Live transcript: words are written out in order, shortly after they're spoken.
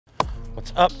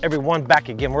What's up, everyone? Back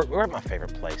again. We're at my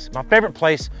favorite place. My favorite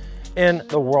place in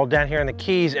the world, down here in the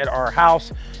Keys at our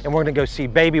house, and we're gonna go see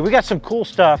Baby. We got some cool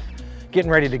stuff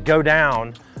getting ready to go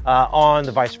down on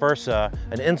the Vice Versa,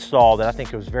 an install that I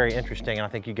think was very interesting, and I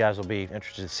think you guys will be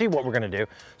interested to see what we're gonna do.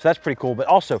 So that's pretty cool. But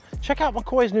also, check out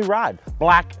McCoy's new ride.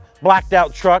 Blacked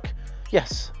out truck.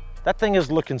 Yes, that thing is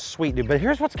looking sweet, dude. But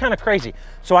here's what's kind of crazy.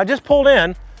 So I just pulled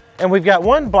in, and we've got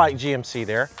one black GMC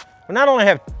there. We not only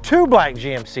have two black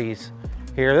GMCs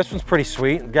here, this one's pretty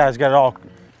sweet. The guy's got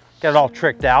it all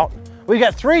tricked out. We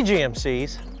got three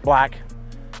GMCs, black,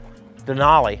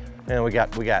 Denali, and we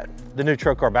got the new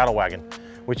Trocar Battle Wagon,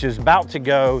 which is about to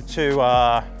go to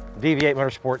DV8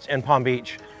 Motorsports in Palm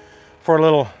Beach for a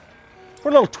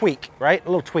little tweak, right? A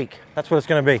little tweak. That's what it's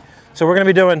going to be. So we're going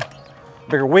to be doing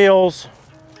bigger wheels,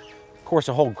 of course,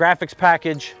 a whole graphics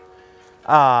package.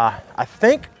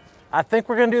 I think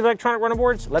we're gonna do the electronic running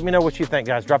boards. Let me know what you think,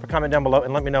 guys. Drop a comment down below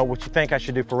and let me know what you think I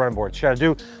should do for running boards. Should I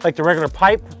do like the regular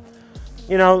pipe,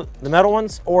 you know, the metal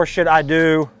ones, or should I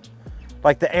do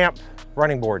like the amp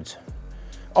running boards?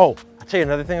 Oh, I'll tell you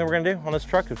another thing that we're gonna do on this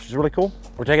truck, which is really cool.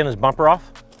 We're taking this bumper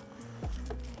off.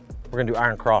 We're gonna do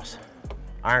iron cross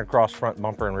front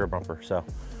bumper and rear bumper. So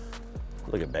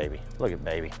look at Baby, look at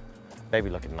Baby. Baby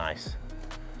looking nice.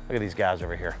 Look at these guys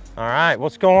over here. All right,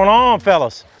 what's going on,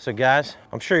 fellas? So guys,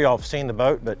 I'm sure y'all have seen the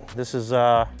boat, but this is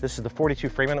the 42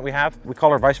 Freeman that we have. We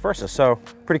call her Vice Versa, so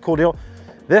pretty cool deal.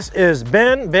 This is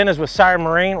Ben. Ben is with Siren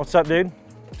Marine. What's up, dude?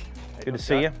 Good to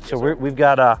see you. So we've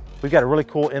got a really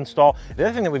cool install. The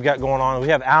other thing that we've got going on, we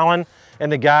have Alan and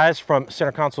the guys from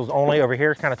Center Consoles Only over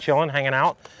here, kind of chilling, hanging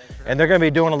out, and they're going to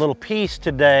be doing a little piece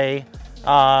today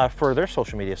for their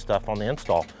social media stuff on the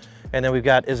install. And then we've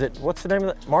got, what's the name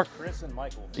of it? Chris and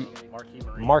Michael from Marquee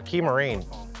Marine. Marquee Marine.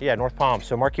 Yeah, North Palm.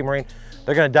 So Marquee Marine,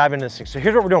 they're gonna dive into this thing. So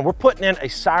here's what we're doing. We're putting in a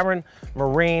Siren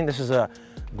Marine. This is a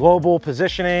global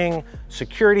positioning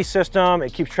security system.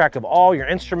 It keeps track of all your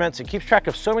instruments. It keeps track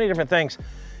of so many different things.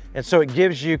 And so it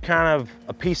gives you kind of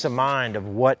a peace of mind of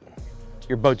what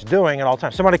your boat's doing at all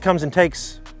times. Somebody comes and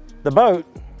takes the boat,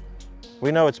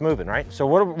 we know it's moving, right? So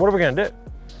what are we gonna do?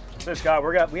 So Scott,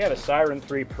 we have a Siren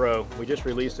 3 Pro. We just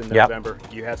released in November.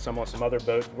 Yep. You had some on some other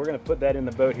boats. We're going to put that in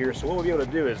the boat here. So what we'll be able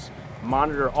to do is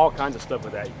monitor all kinds of stuff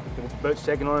with that. If the boat's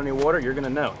taking on any water, you're going to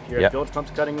know. If your bilge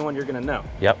pump's cutting on, you're going to know.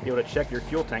 Yep. Be able to check your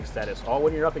fuel tank status all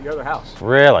when you're up at your other house.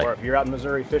 Really? Or if you're out in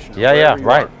Missouri fishing. Yeah,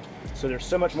 right. So there's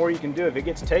so much more you can do. If it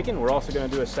gets taken, we're also going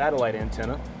to do a satellite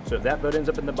antenna. So if that boat ends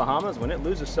up in the Bahamas, when it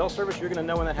loses cell service, you're going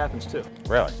to know when that happens too.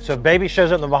 Really? So if Baby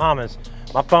shows up in the Bahamas,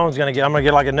 my phone's I'm going to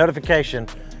get like a notification,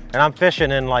 and I'm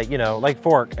fishing in, like, you know, Lake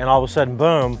Fork, and all of a sudden,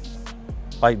 boom,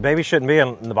 like Baby shouldn't be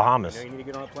in the Bahamas. You know, you need to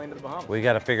get on a plane to the Bahamas. We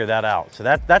got to figure that out. So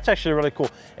that's actually really cool.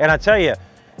 And I tell you,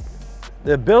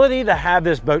 the ability to have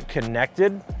this boat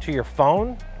connected to your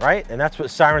phone, right? And that's what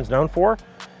Siren's known for,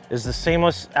 is the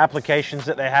seamless applications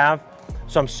that they have.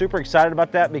 So I'm super excited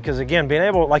about that because, again, being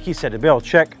able, like he said, to be able to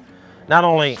check not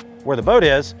only where the boat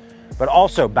is, but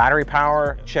also battery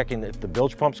power, checking if the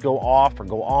bilge pumps go off or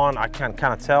go on. I can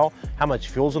kind of tell how much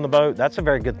fuel's in the boat. That's a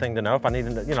very good thing to know. If I need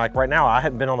to, you know, like right now, I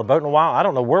haven't been on the boat in a while. I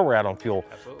don't know where we're at on fuel.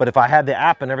 Absolutely. But if I had the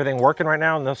app and everything working right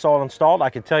now and that's all installed, I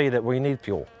could tell you that we need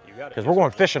fuel. Because we're going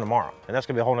fishing tomorrow, and that's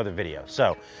gonna be a whole nother video.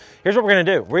 So here's what we're gonna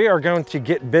do. We are going to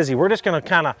get busy. We're just gonna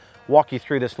kind of walk you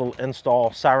through this little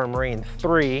install Siren Marine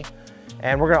 3.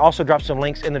 And we're gonna also drop some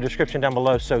links in the description down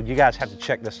below, so you guys have to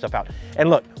check this stuff out. And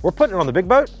look, we're putting it on the big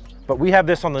boat, but we have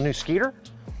this on the new Skeeter,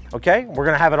 okay? We're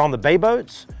gonna have it on the bay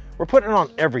boats. We're putting it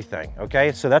on everything,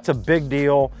 okay? So that's a big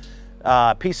deal,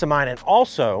 peace of mind. And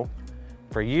also,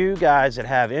 for you guys that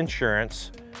have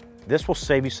insurance, this will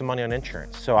save you some money on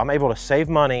insurance. So I'm able to save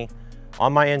money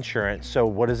on my insurance. So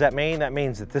what does that mean? That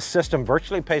means that this system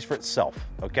virtually pays for itself,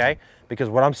 okay? Because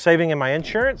what I'm saving in my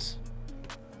insurance,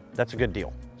 that's a good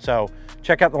deal. So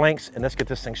check out the links and let's get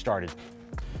this thing started.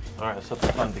 All right, let's let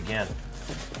the fun begin.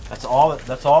 That's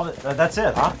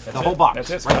it, huh? The whole box.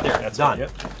 That's it. Right there. That's done.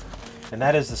 Yep. And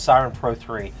that is the Siren Pro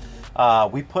 3.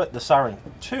 We put the Siren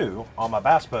 2 on my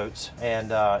bass boats,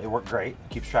 and it worked great. It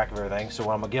keeps track of everything. So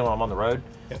when I'm on the road,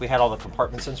 we had all the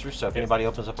compartment sensors. So if anybody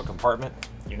opens up a compartment,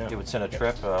 it would send a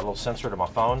trip, a little sensor to my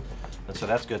phone. And so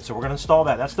that's good. So we're going to install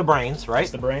that. That's the brains, right?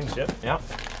 That's the brains, yep. Yep.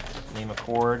 NEMA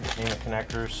cord, NEMA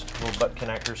connectors, little butt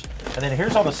connectors. And then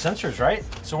here's all the sensors, right?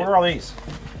 So what are all these?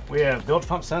 We have bilge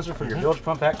pump sensor for your bilge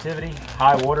pump activity,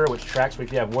 high water, which tracks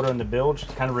if you have water in the bilge.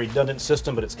 Kind of a redundant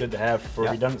system, but it's good to have for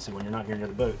redundancy when you're not here near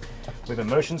the boat. We have a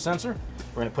motion sensor.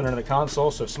 We're going to put it in the console,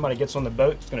 so if somebody gets on the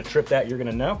boat, it's going to trip that, you're going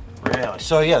to know. Really?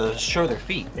 So yeah, they'll show their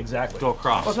feet. Exactly. Go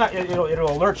across. Well, it's not,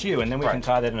 it'll alert you, and then we can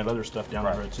tie that into other stuff down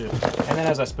the road too. And then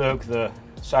as I spoke, the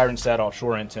Siren Sat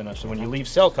offshore antenna. So when you leave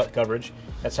cell cut coverage,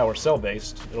 that's how we're cell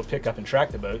based. It'll pick up and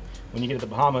track the boat. When you get to the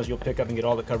Bahamas, you'll pick up and get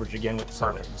all the coverage again with the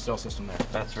cell system there.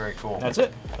 That's very cool. That's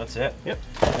it. That's it. Yep.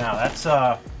 Now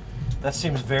that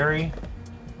seems very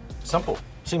simple.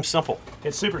 Seems simple.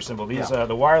 It's super simple. These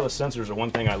the wireless sensors are one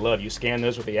thing I love. You scan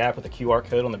those with the app with the QR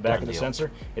code on the back of the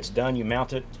sensor. It's done. You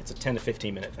mount it. It's a 10 to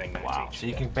 15 minute thing. Wow. So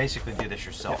you can basically do this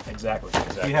yourself. Yeah, exactly.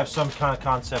 If you have some kind of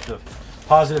concept of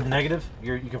positive, negative,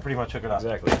 you can pretty much hook it up.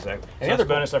 Exactly. And the other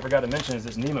bonus I forgot to mention is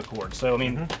this NEMA cord. So I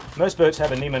mean, most boats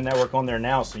have a NEMA network on there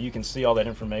now, so you can see all that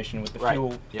information with the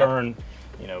fuel burn,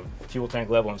 you know, fuel tank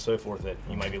level and so forth that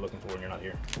you might be looking for when you're not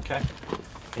here. Okay.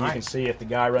 And you can see if the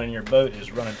guy running your boat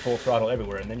is running full throttle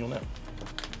everywhere, and then you'll know.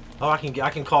 Oh, I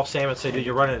can call Sam and say, dude,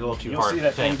 you're running it a little too hard. See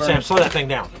that thing Sam, slow that thing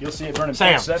down. You'll see it burning.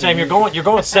 Sam, you're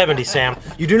going 70, Sam.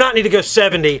 You do not need to go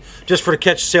 70 just for to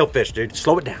catch sailfish, dude.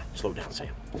 Slow it down. Slow it down, Sam.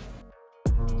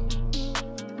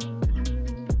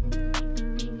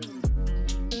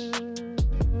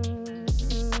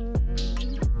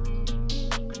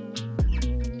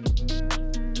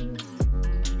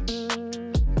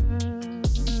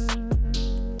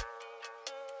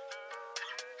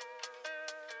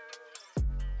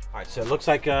 All right, so it looks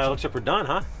like we're done,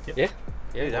 huh? Yeah,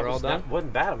 Dude, that we're all done. That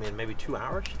wasn't bad. I mean, maybe 2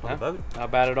 hours on the boat.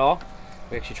 Not bad at all.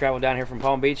 We actually traveled down here from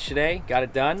Palm Beach today, got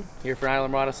it done here for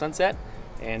Islamorada Sunset,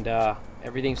 and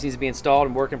everything seems to be installed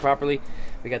and working properly.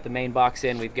 We got the main box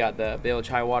in. We've got the bilge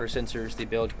high water sensors, the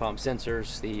bilge pump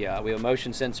sensors, we have a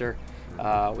motion sensor,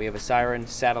 we have a Siren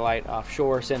satellite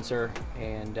offshore sensor,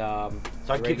 and so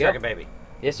I can keep track of baby.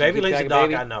 Yes, baby leaves the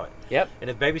dock, I know it. Yep. And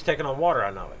if baby's taking on water,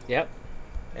 I know it. Yep.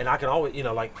 And I can always, you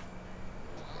know, like,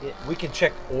 we can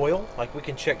check oil, like we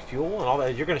can check fuel and all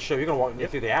that. You're going to walk me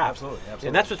through the app. Absolutely.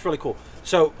 And that's what's really cool.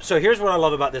 So here's what I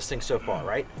love about this thing so far,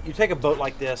 right? You take a boat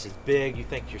like this, it's big, you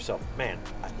think to yourself, man,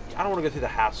 I don't want to go through the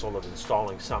hassle of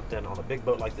installing something on a big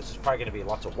boat like this. It's probably going to be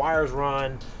lots of wires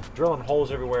run, drilling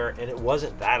holes everywhere, and it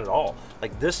wasn't that at all.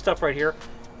 Like this stuff right here,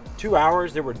 2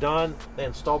 hours, they were done. They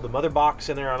installed the mother box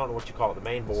in there. I don't know what you call it, the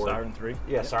main board. Siren 3.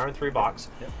 Yeah, Siren 3 box.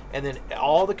 And then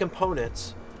all the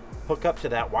components hook up to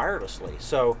that wirelessly.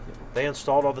 So they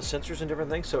installed all the sensors and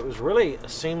different things. So it was really a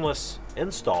seamless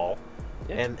install.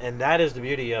 And that is the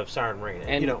beauty of Siren Marine.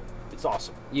 And you know, it's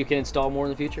awesome. You can install more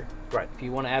in the future. Right. If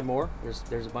you want to add more,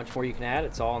 there's a bunch more you can add.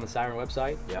 It's all on the Siren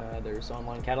website. Yeah. There's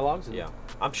online catalogs. Yeah.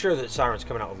 I'm sure that Siren's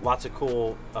coming out with lots of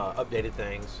cool updated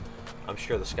things. I'm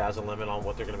sure the sky's the limit on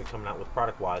what they're going to be coming out with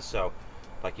product-wise. So,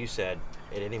 like you said,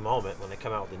 at any moment when they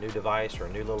come out with a new device or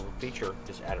a new little feature,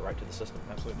 just add it right to the system.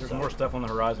 Absolutely. There's more stuff on the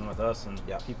horizon with us, and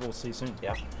people will see soon.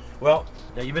 Yeah. Well,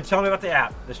 now you've been telling me about the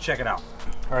app. Let's check it out.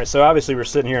 All right, so obviously we're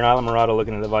sitting here in Islamorada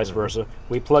looking at the vice versa.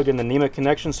 We plugged in the NEMA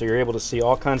connection, so you're able to see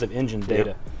all kinds of engine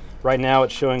data. Right now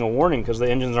it's showing a warning because the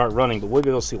engines aren't running, but we'll be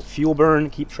able to see fuel burn,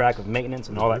 keep track of maintenance,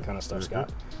 and all that kind of stuff,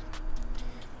 Scott.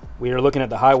 We are looking at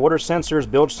the high water sensors,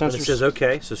 bilge sensors. And it says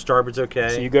okay, so starboard's okay.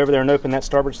 So you go over there and open that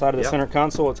starboard side of the center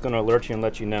console, it's going to alert you and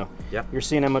let you know. You're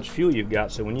seeing how much fuel you've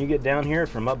got. So when you get down here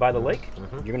from up by the lake,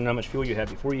 you're going to know how much fuel you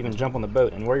have before you even jump on the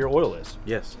boat and where your oil is.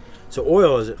 Yes. So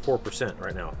oil is at 4%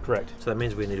 right now. Correct. So that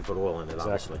means we need to put oil in it,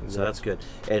 obviously. So that's good.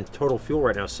 And total fuel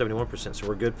right now is 71%, so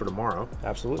we're good for tomorrow.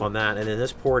 Absolutely. On that. And then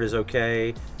this port is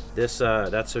okay. This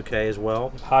that's okay as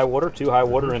well. High water, 2 high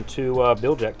water, and 2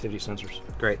 bilge activity sensors.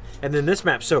 Great. And then this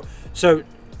map. So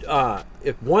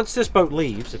if once this boat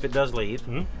leaves, if it does leave,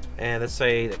 and let's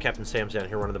say that Captain Sam's down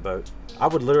here running the boat, I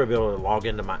would literally be able to log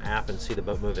into my app and see the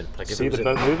boat moving. Like see the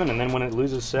boat moving, and then when it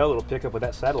loses sail, it'll pick up with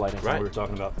that satellite info we were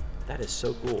talking about. That is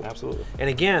so cool. Absolutely. And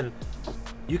again,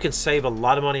 you can save a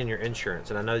lot of money in your insurance.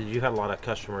 And I know that you've had a lot of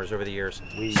customers over the years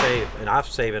save, and I'm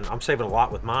saving a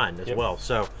lot with mine as well.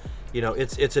 So, you know,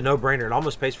 it's a no-brainer. It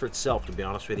almost pays for itself, to be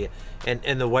honest with you.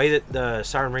 And the way that the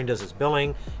Siren Marine does its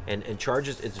billing and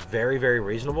charges, it's very, very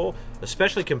reasonable,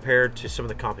 especially compared to some of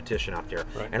the competition out there.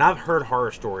 And I've heard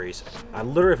horror stories. I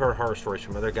literally have heard horror stories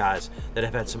from other guys that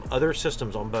have had some other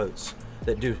systems on boats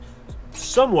that do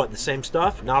somewhat the same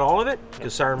stuff, not all of it,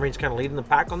 because Siren Marine's kind of leading the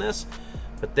pack on this,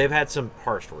 but they've had some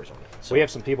horror stories on it. So we have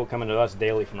some people coming to us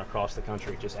daily from across the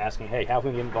country just asking, hey, how can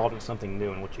we get involved in something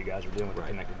new and what you guys are doing with the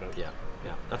connected boat? Yeah,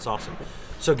 that's awesome.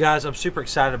 So guys, I'm super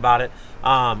excited about it.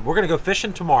 We're gonna go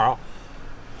fishing tomorrow.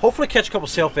 Hopefully catch a couple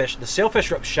sailfish. The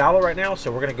sailfish are up shallow right now, so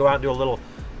we're gonna go out and do a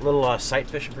little sight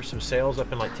fishing for some sails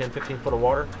up in like 10, 15 foot of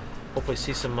water. Hopefully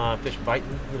see some fish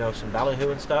biting, you know, some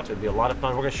ballyhoo and stuff. It'd be a lot of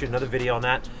fun. We're gonna shoot another video on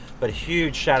that. But a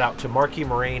huge shout out to Marquee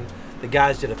Marine. The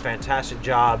guys did a fantastic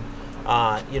job.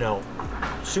 You know,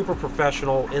 super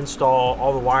professional install.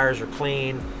 All the wires are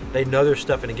clean. They know their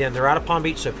stuff. And again, they're out of Palm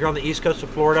Beach. So if you're on the east coast of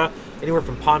Florida, anywhere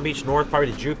from Palm Beach north,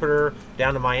 probably to Jupiter,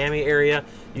 down to Miami area,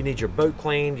 you need your boat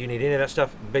cleaned, you need any of that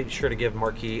stuff, be sure to give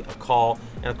Marquis a call.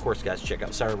 And of course, guys, check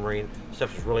out Siren Marine.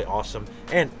 Stuff is really awesome.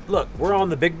 And look, we're on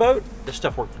the big boat. This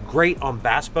stuff works great on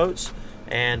bass boats.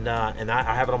 And I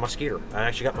have it on my Skeeter. I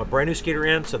actually got my brand new Skeeter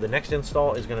in, so the next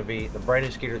install is going to be the brand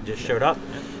new Skeeter that just showed up,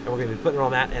 and we're going to be putting it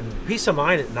on that. And peace of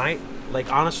mind at night, like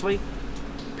honestly,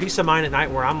 peace of mind at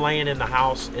night where I'm laying in the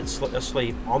house, it's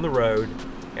asleep on the road,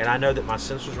 and I know that my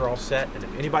sensors are all set, and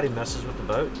if anybody messes with the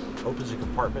boat, opens a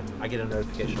compartment, I get a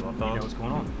notification on my phone. You know what's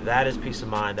going on. That is peace of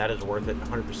mind. That is worth it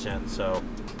 100%. So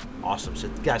awesome. So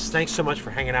guys, thanks so much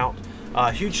for hanging out.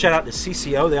 Huge shout out to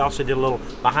CCO. They also did a little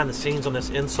behind the scenes on this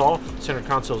install, center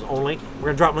consoles only. We're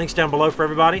gonna drop links down below for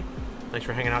everybody. Thanks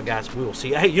for hanging out, guys. We will see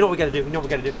you. Hey, you know what we gotta do? You know what we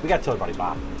gotta do? We gotta tell everybody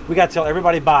bye. We gotta tell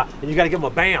everybody bye, and you gotta give them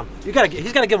a bam. He's gotta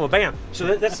give them a bam.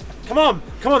 So that's come on.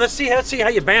 Let's see how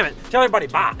you bam it. Tell everybody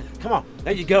bye. Come on,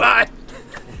 there you go. Bye.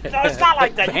 No, it's not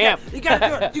like that. Bam. You gotta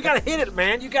do it. You gotta hit it,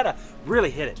 man. You gotta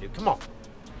really hit it, dude. Come on.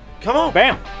 Come on.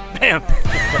 Bam. Bam.